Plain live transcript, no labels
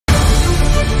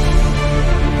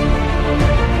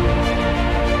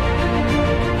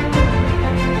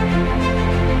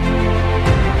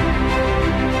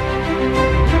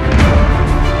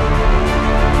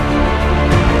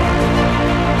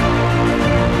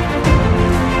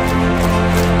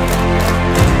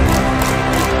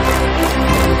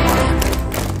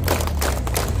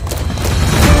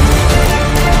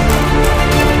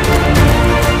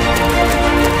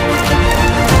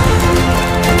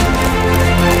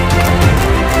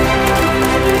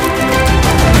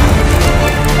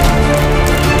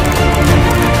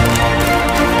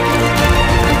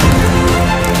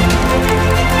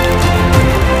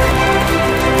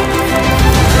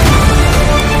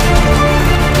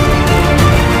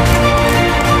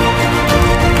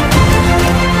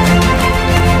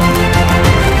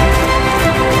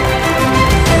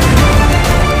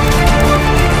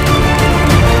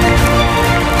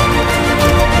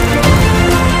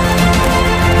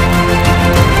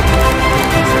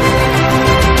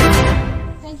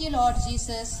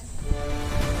Jesus,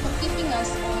 for keeping us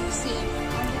all safe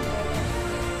on the road.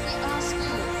 We ask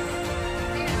you,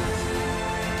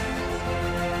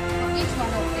 for each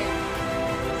one of them,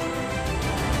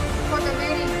 for the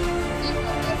very deep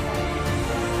of their life.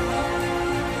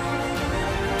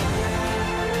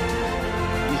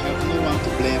 We have no one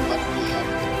to blame but we have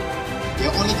them. The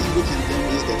only thing we can blame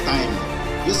is the time.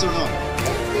 Yes or no?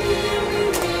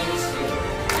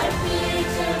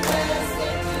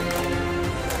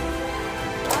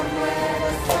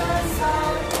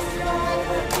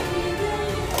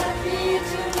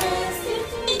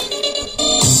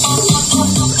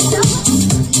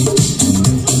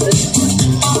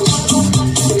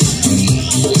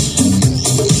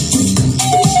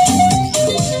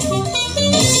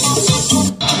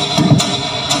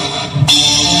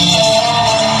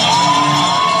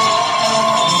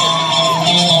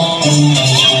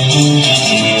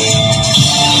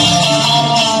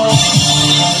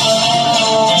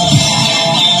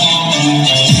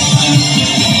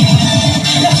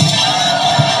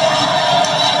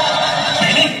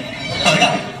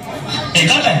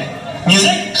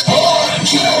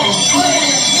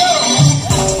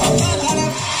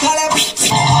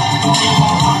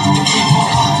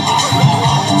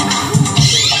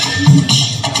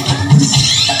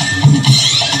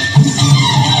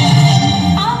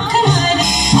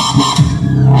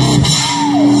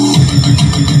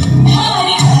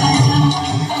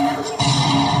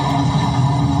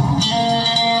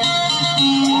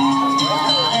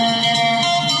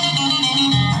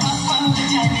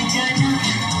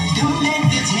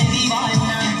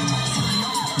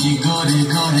 गोरे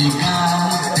गोरे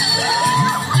गाल,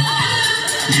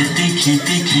 ये तीखी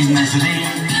तीखी नजरें,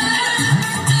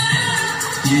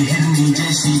 ये हिरनी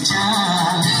जैसी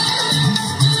चाल।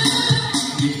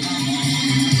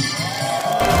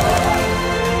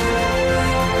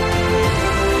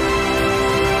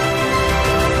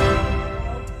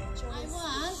 I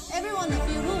want every one of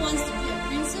you who wants to be a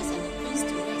princess and a prince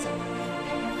to raise up.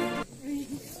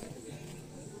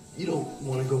 You don't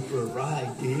want to go for a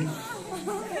ride, do you?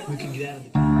 We can get out of the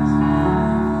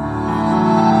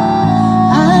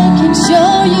I can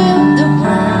show you the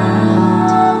world,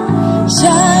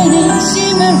 shining,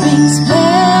 shimmering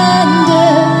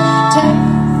splendor.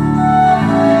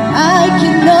 I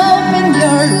can open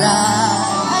your life,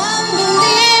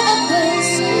 unbelievable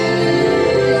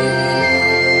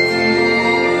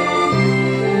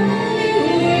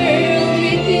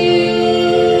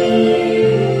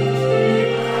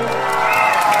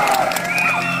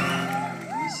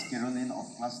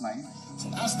Class 9.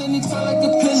 I standing tall like a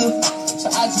pillar, so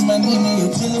I just might need me a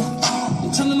pillar.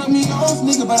 You're trying to knock me off,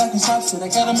 nigga, but I can stop shit. I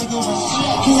gotta make it work.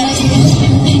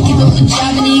 Give up the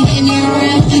job and he getting me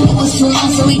around. It was too long,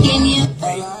 so we getting you.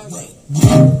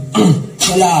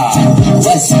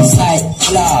 West side,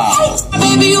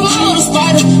 baby, you my little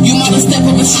spider. You might have step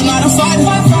up, but you not a fighter.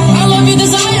 I love you,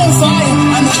 desire and fire.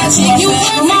 I know that shit, you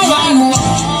for my ride.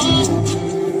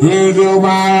 Vedo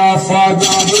my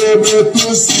father, baby, to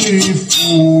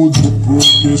seafood,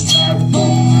 broke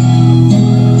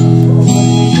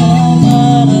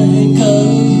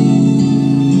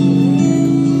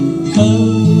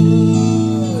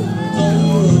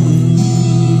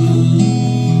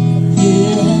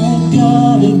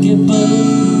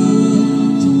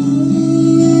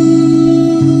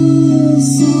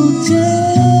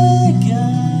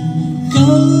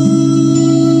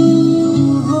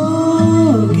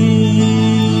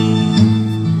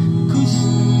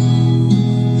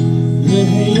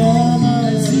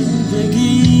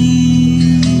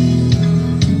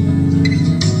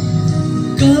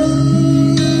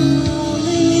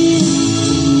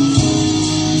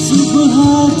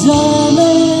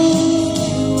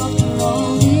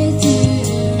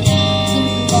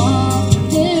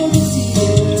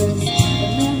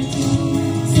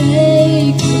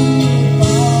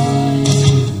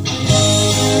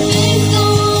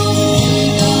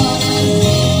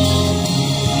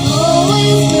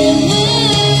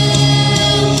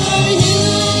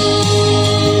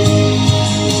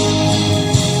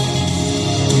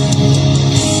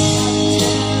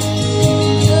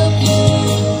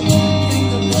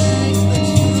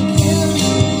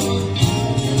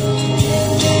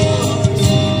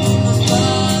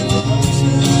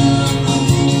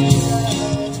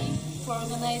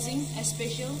a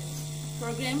special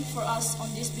program for us on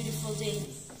this beautiful day.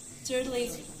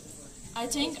 Thirdly, I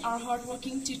thank our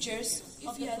hardworking teachers.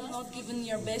 If you had not given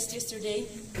your best yesterday,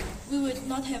 we would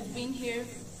not have been here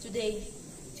today.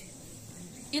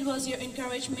 It was your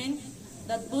encouragement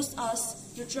that boosted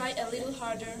us to try a little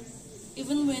harder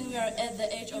even when we are at the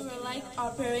age of like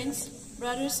our parents,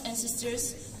 brothers and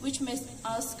sisters, which makes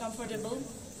us comfortable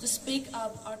to speak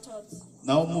up our thoughts.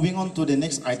 Now moving on to the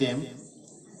next item,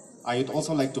 I would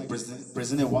also like to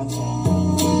present one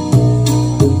song.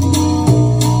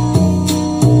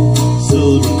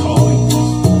 Silver coins,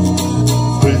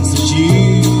 friends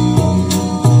achieve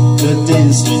the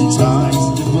dancing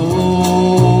times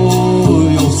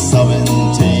before your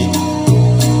 17.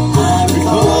 I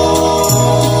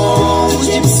recall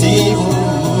gypsy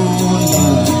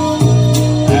moonlight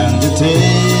and the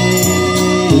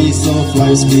taste of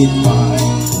life's sweet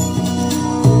wine.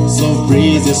 Soft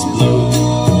breezes blow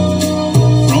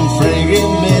from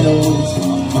fragrant meadows.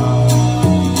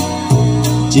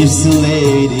 Gypsy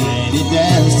lady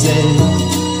dancing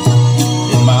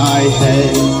in my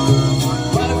head.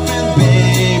 What a friend,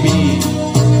 baby,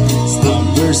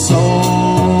 slumber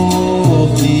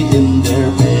softly in their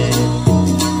bed.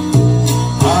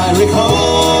 I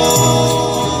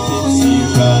recall gypsy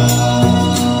ride.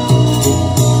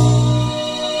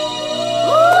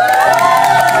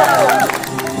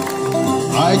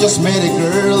 I just met a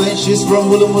girl and she's from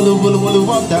Wulu Wulu Wulu Wulu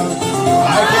Wanda. I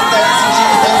can dance and she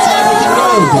dancing with the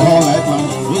road all night long.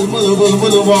 Wulu Wulu Wulu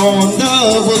Wulu Wanda,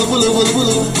 Wulu Wulu Wulu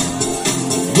Wulu,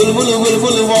 Wulu Wulu Wulu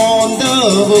Wulu Wanda,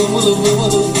 Wulu Wulu Wulu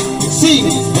Wulu. Sing,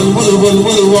 Wulu Wulu Wulu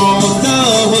Wulu Wanda,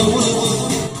 Wulu Wulu Wulu.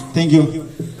 Thank you.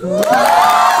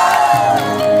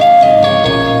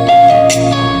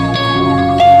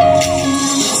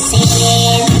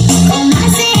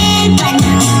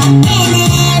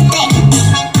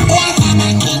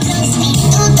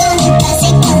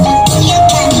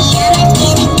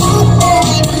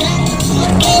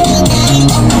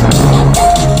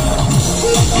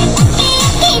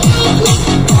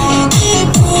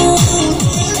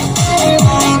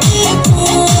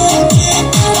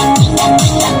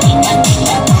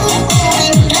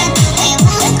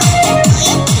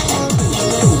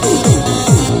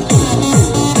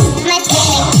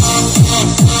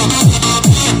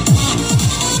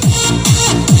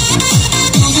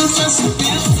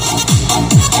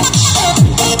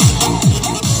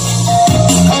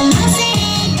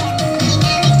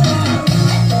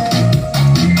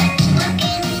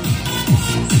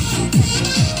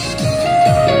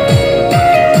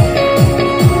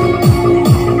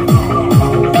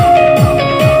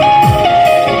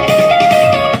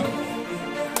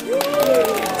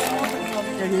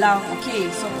 Okay,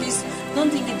 so please don't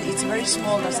think it's very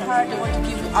small. That's hard. They want to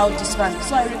give out this one.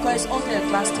 So I request all the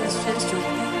class 10 students to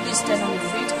please stand on your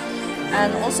feet.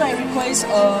 And also I request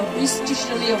Miss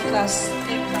Teacher Lee of class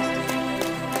 10.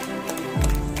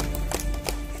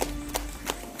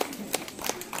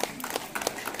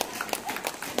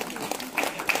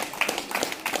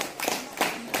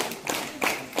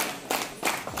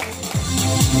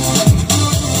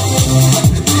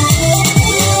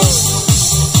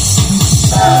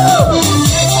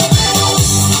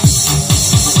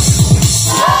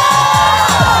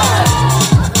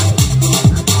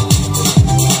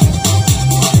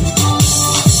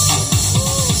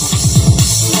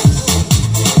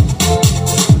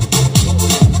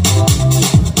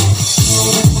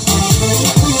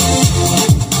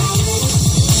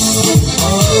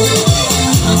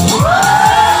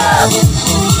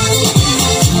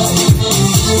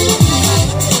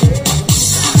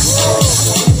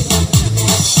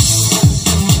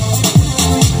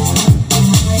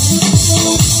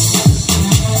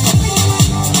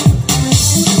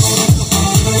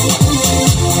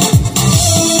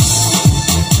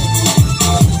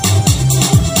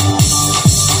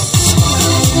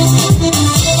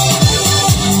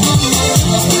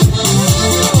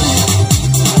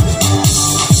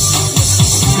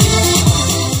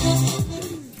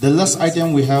 The last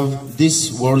item we have,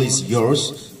 This World Is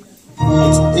Yours.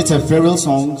 It's a farewell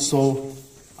song, so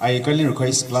I kindly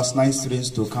request class 9 students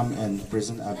to come and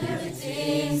present a bit.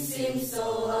 Everything seems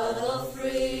so out of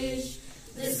reach.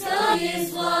 The sky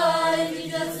is wide,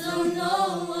 we just don't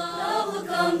know what will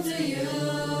come to you.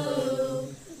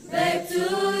 Back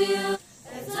to you.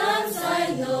 At times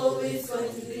I know it's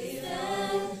going to be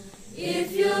then.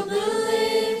 If you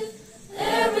believe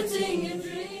everything you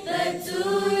dream, back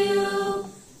to you.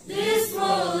 This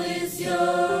world is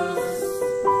yours.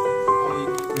 I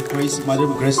request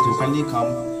Madam Grace to kindly come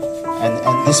and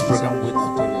end this program with a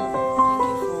prayer.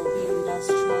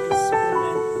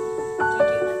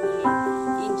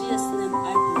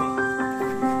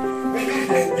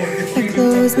 I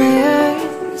close my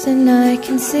eyes and I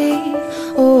can see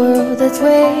a world that's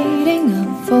waiting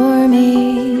up for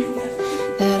me,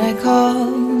 that I call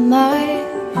my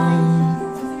own.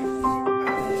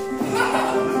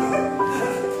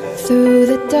 Through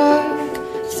the dark,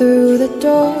 through the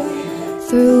door,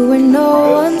 through where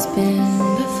no one's been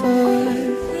before,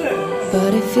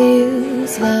 but it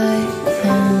feels like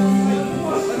home.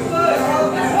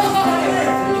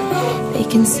 They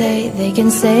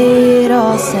can say it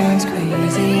all sounds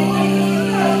crazy.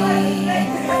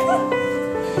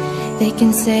 They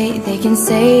can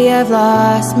say I've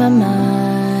lost my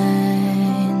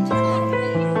mind.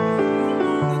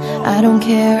 I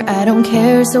don't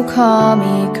care, so call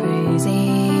me crazy.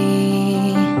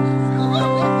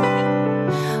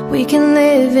 We can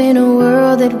live in a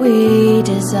world that we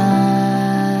design.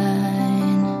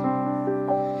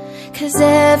 'Cause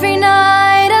every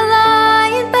night I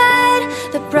lie in bed,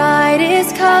 the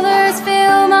brightest colors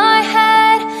fill my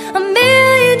head. A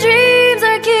million dreams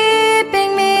are keeping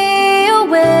me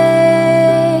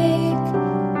awake.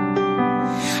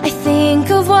 I think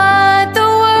of what the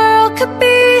world could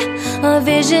be, a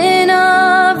vision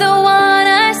of the one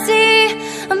I see.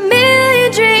 A million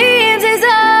dreams is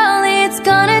all it's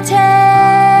gonna take.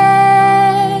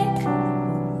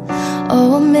 Oh,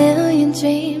 a million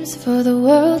dreams for the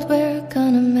world we're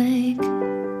gonna make.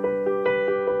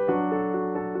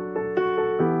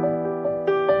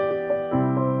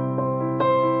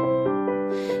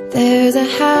 There's a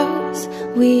house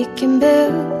we can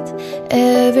build.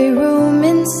 Every room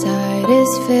inside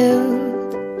is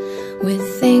filled with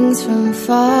things from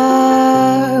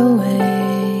far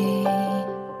away.